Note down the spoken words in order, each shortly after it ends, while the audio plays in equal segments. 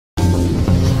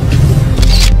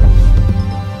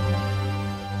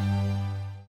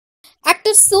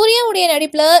Actor சூர்யாவுடைய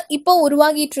நடிப்புல இப்போ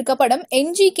உருவாகிட்டு இருக்க படம்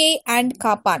என்ஜிகே அண்ட்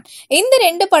காப்பான். இந்த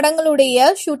 2 படங்களுடைய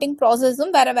ஷூட்டிங்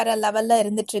ப்ராசஸும் வேற வேற லெவல்ல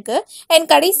இருந்துட்டு இருக்கு. அண்ட்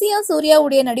கடைசியா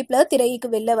சூர்யாவுடைய நடிப்புல திரைக்கு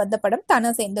வெளில வந்த படம்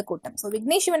தானா சேர்ந்த கூட்டம். ஸோ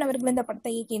விக்னேஸ்வரன் அவர்கள் இந்த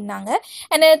படத்தை இயக்கினாங்க.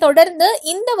 அண்ட் தொடர்ந்து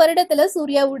இந்த வருடத்துல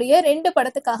சூர்யாவுடைய 2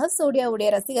 படத்துக்காக சூர்யாவுடைய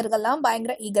ரசிகர்கள்லாம்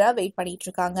பயங்கர ஈகரா வெயிட் பண்ணிட்டு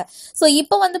இருக்காங்க. ஸோ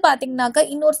இப்போ பாத்தீங்கன்னாக்கா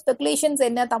இன்னொரு ஸ்பெகுலேஷன்ஸ்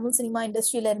என்ன தமிழ் சினிமா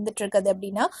இண்டஸ்ட்ரியில இருந்துட்டு இருக்குது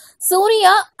அப்படின்னா,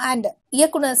 சூர்யா அண்ட்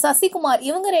இயக்குனர் சசிகுமார்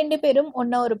இவங்க 2 பேரும்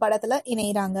ஒன்ன ஒரு படத்துல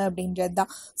இணைகிறாங்க அப்படின்றது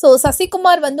தான். ஸோ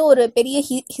சசிகுமார் ஒரு பெரிய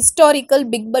ஹிஸ்டாரிக்கல்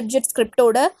பிக் பட்ஜெட்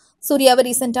ஸ்கிரிப்டோட சூர்யாவை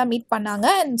ரீசெண்டா மீட் பண்ணாங்க.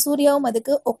 அண்ட் சூர்யாவும்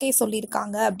அதுக்கு ஓகே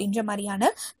சொல்லியிருக்காங்க அப்படின்ற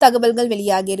மாதிரியான தகவல்கள்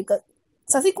வெளியாகி இருக்கு.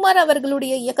 சசிகுமார்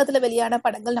அவர்களுடைய இயக்கத்துல வெளியான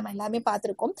படங்கள் நம்ம எல்லாமே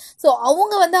பார்த்திருக்கோம். ஸோ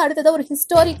அவங்க அடுத்ததா ஒரு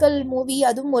ஹிஸ்டாரிக்கல் மூவி,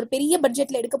 அதுவும் ஒரு பெரிய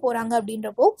பட்ஜெட்ல எடுக்க போறாங்க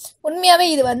அப்படின்றப்போ உண்மையாவே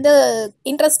இது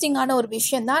இன்ட்ரெஸ்டிங்கான ஒரு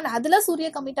விஷயம் தான். அதுல சூர்யா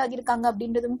கமிட் ஆகியிருக்காங்க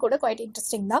அப்படின்றதும் கூட குவைட்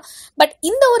இன்ட்ரெஸ்டிங் தான். பட்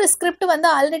இந்த ஒரு ஸ்கிரிப்ட்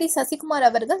ஆல்ரெடி சசிகுமார்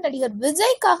அவர்கள் நடிகர்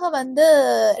விஜய்க்காக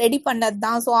ரெடி பண்ணது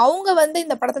தான். ஸோ அவங்க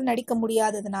இந்த படத்துல நடிக்க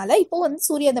முடியாததுனால இப்போ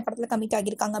சூர்யா இந்த படத்துல கமிட்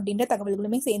ஆகியிருக்காங்க அப்படின்ற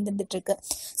தகவல்களுமே சேர்ந்துட்டு இருக்கு.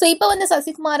 ஸோ இப்போ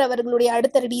சசிகுமார் அவர்களுடைய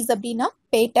அடுத்த ரிலீஸ் அப்படின்னா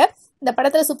பேட்டை. இந்த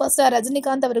படத்துல சூப்பர் ஸ்டார்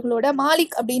ரஜினிகாந்த் அவர்களோட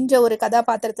மாலிக் அப்படின்ற ஒரு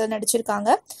கதாபாத்திரத்துல நடிச்சிருக்காங்க.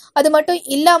 அது மட்டும்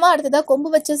இல்லாம அடுத்ததா கொம்பு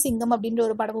வச்ச சிங்கம் அப்படின்ற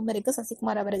ஒரு படமும் இருக்கு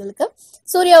சசிகுமார் அவர்களுக்கு.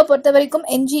 சூர்யாவை பொறுத்த வரைக்கும்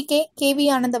என்ஜிகே கேவி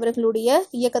ஆனந்த் அவர்களுடைய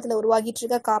இயக்கத்துல உருவாகிட்டு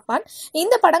இருக்க காப்பான்.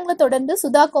 இந்த படங்களை தொடர்ந்து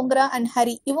சுதா கொங்கரா அண்ட்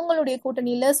ஹரி இவங்களுடைய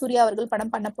கூட்டணியில சூர்யா அவர்கள்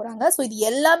படம் பண்ண போறாங்க. ஸோ இது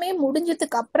எல்லாமே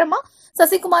முடிஞ்சதுக்கு அப்புறமா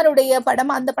சசிகுமாருடைய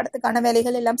படம், அந்த படத்துக்கான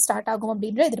வேலைகள் எல்லாம் ஸ்டார்ட் ஆகும்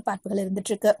அப்படின்ற எதிர்பார்ப்புகள்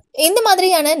இருந்துட்டு இருக்கு. இந்த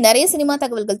மாதிரியான நிறைய சினிமா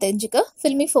தகவல்கள் தெரிஞ்சுக்க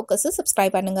ஃபில்மி ஃபோக்கஸ்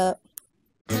சப்ஸ்கிரைப் பண்ணுங்க.